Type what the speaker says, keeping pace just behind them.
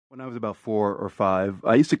When I was about 4 or 5,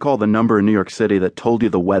 I used to call the number in New York City that told you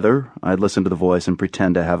the weather. I'd listen to the voice and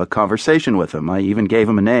pretend to have a conversation with him. I even gave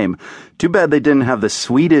him a name. Too bad they didn't have the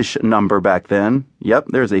Swedish number back then. Yep,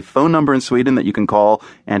 there's a phone number in Sweden that you can call,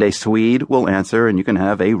 and a Swede will answer, and you can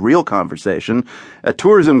have a real conversation. A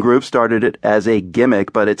tourism group started it as a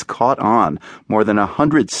gimmick, but it's caught on. More than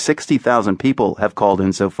 160,000 people have called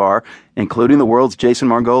in so far, including the world's Jason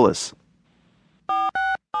Margolis.